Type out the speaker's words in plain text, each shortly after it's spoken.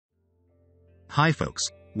Hi folks,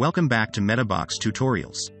 welcome back to Meta Box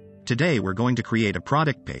tutorials. Today we're going to create a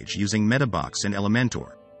product page using Meta Box and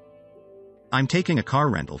Elementor. I'm taking a car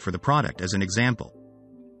rental for the product as an example.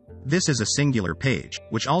 This is a singular page,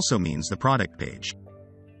 which also means the product page.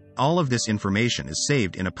 All of this information is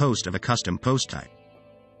saved in a post of a custom post type.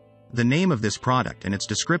 The name of this product and its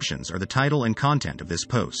descriptions are the title and content of this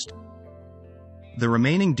post. The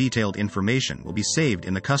remaining detailed information will be saved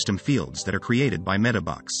in the custom fields that are created by Meta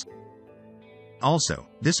Box. Also,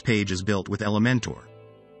 this page is built with Elementor.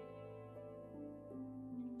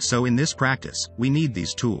 So in this practice, we need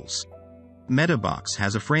these tools. Meta Box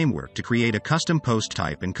has a framework to create a custom post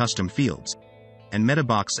type and custom fields, and Meta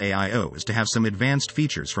Box AIO is to have some advanced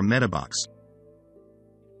features from Meta Box,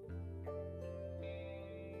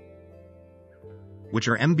 which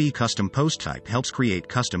are MB custom post type helps create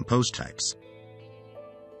custom post types.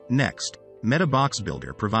 Next, Meta Box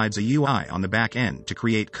Builder provides a UI on the back end to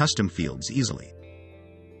create custom fields easily.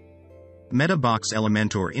 Meta Box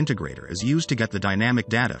Elementor Integrator is used to get the dynamic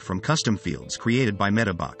data from custom fields created by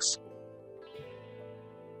Meta Box,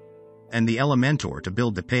 and the Elementor to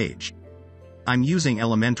build the page. I'm using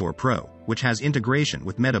Elementor Pro, which has integration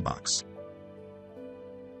with Meta Box.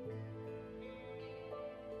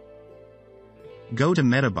 Go to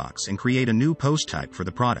Meta Box and create a new post type for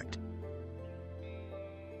the product.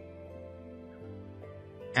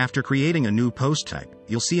 After creating a new post type,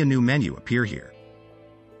 you'll see a new menu appear here.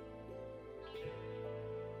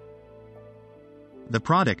 The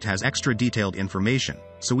product has extra detailed information,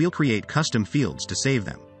 so we'll create custom fields to save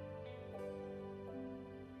them.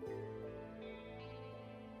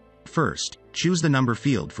 First, choose the number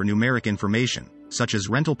field for numeric information, such as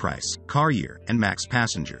rental price, car year, and max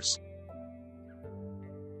passengers.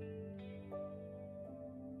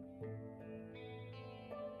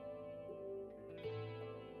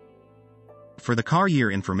 For the car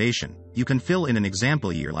year information, you can fill in an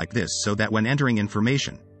example year like this so that when entering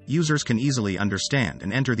information, users can easily understand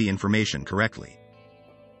and enter the information correctly.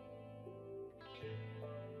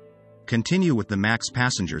 Continue with the max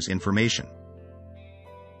passengers information.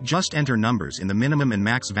 Just enter numbers in the minimum and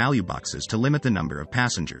max value boxes to limit the number of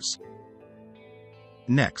passengers.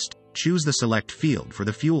 Next, choose the select field for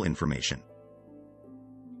the fuel information.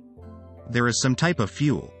 There is some type of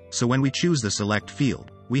fuel, so when we choose the select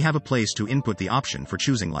field, we have a place to input the option for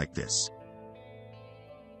choosing like this.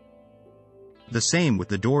 The same with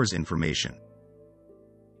the doors information.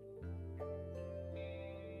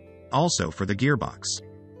 Also for the gearbox.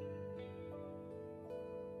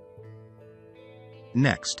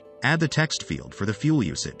 Next, add the text field for the fuel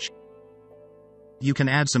usage. You can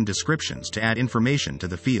add some descriptions to add information to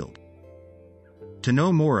the field. To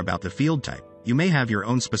know more about the field type, you may have your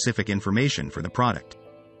own specific information for the product.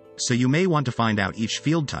 So you may want to find out each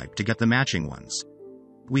field type to get the matching ones.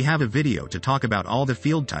 We have a video to talk about all the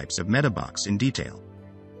field types of Meta Box in detail.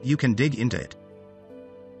 You can dig into it.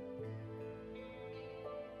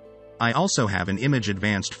 I also have an image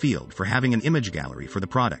advanced field for having an image gallery for the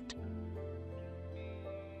product.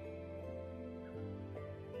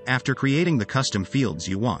 After creating the custom fields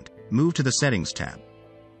you want, move to the Settings tab.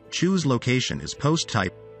 Choose Location as Post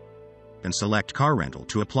Type, and select Car Rental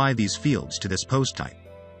to apply these fields to this post type.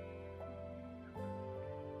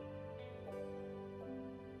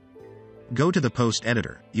 Go to the post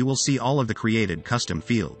editor, you will see all of the created custom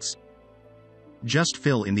fields. Just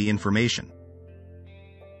fill in the information.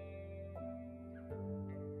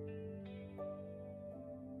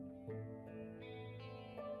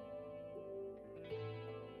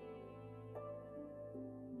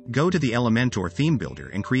 Go to the Elementor theme builder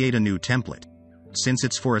and create a new template. Since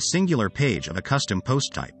it's for a singular page of a custom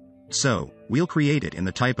post type, so we'll create it in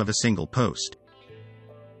the type of a single post.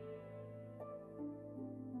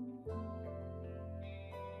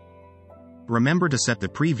 Remember to set the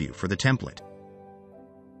preview for the template.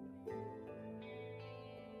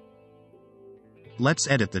 Let's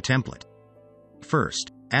edit the template.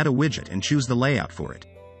 First, add a widget and choose the layout for it.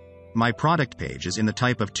 My product page is in the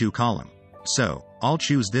type of 2-column, so I'll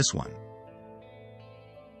choose this one.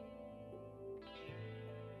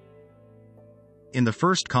 In the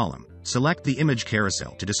first column, select the image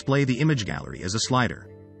carousel to display the image gallery as a slider.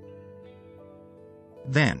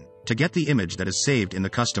 Then, to get the image that is saved in the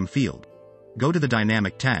custom field, go to the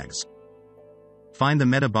dynamic tags. Find the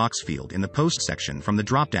Meta Box field in the post section from the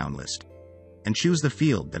drop-down list, and choose the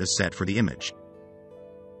field that is set for the image.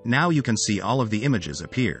 Now you can see all of the images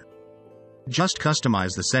appear. Just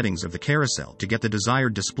customize the settings of the carousel to get the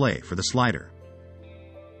desired display for the slider.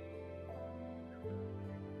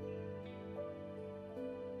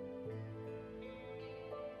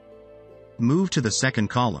 Move to the second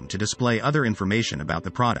column to display other information about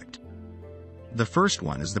the product. The first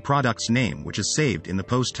one is the product's name, which is saved in the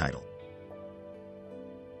post title.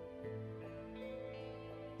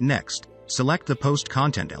 Next, select the post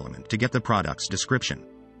content element to get the product's description.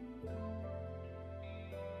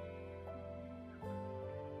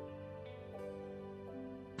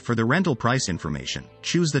 For the rental price information,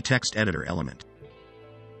 choose the text editor element.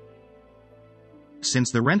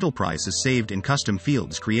 Since the rental price is saved in custom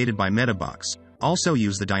fields created by Meta Box, also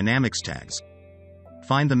use the dynamics tags.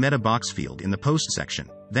 Find the Meta Box field in the post section,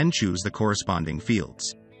 then choose the corresponding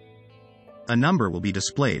fields. A number will be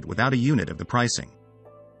displayed without a unit of the pricing.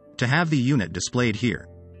 To have the unit displayed here,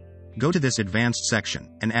 go to this advanced section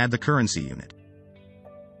and add the currency unit.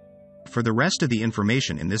 For the rest of the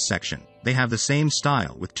information in this section, they have the same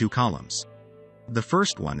style with 2 columns. The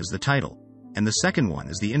first one is the title, and the second one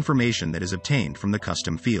is the information that is obtained from the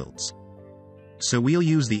custom fields. So we'll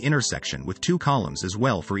use the inner section with 2 columns as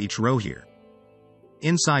well for each row here.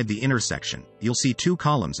 Inside the inner section, you'll see 2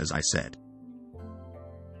 columns as I said.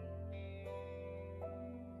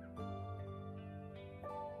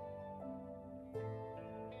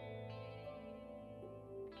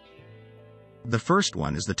 The first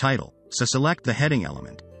one is the title, so select the heading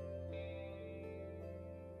element.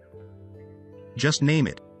 Just name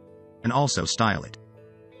it, and also style it.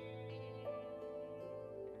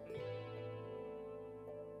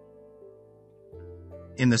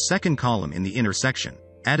 In the second column in the inner section,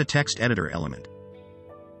 add a text editor element.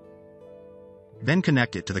 Then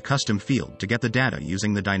connect it to the custom field to get the data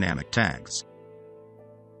using the dynamic tags.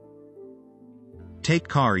 Take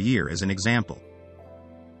car year as an example.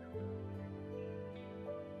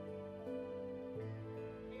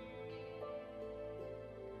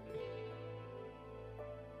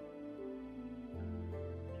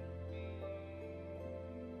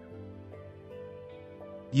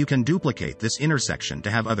 You can duplicate this intersection to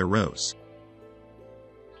have other rows.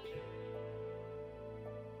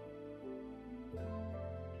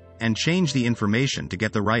 And change the information to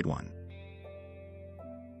get the right one.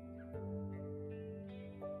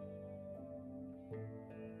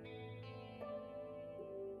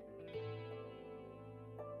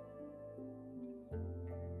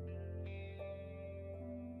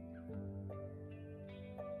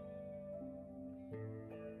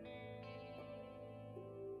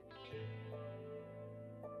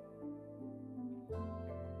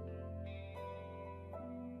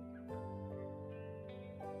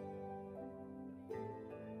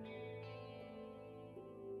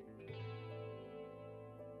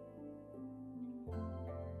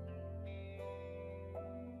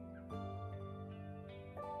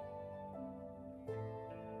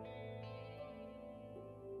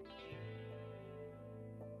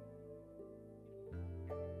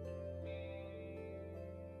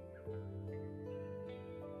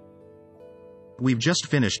 We've just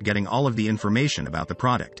finished getting all of the information about the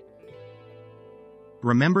product.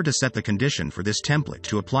 Remember to set the condition for this template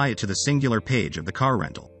to apply it to the singular page of the car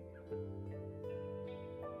rental.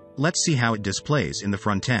 Let's see how it displays in the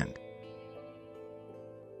front end.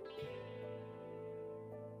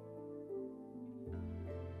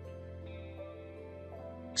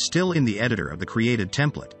 Still in the editor of the created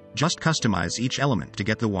template, just customize each element to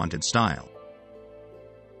get the wanted style.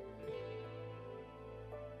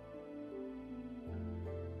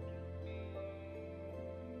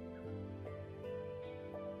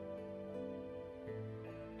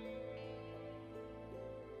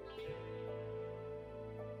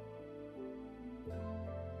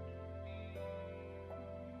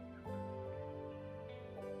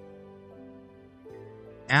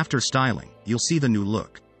 After styling, you'll see the new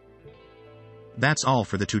look. That's all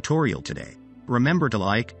for the tutorial today. Remember to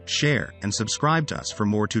like, share, and subscribe to us for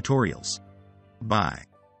more tutorials. Bye.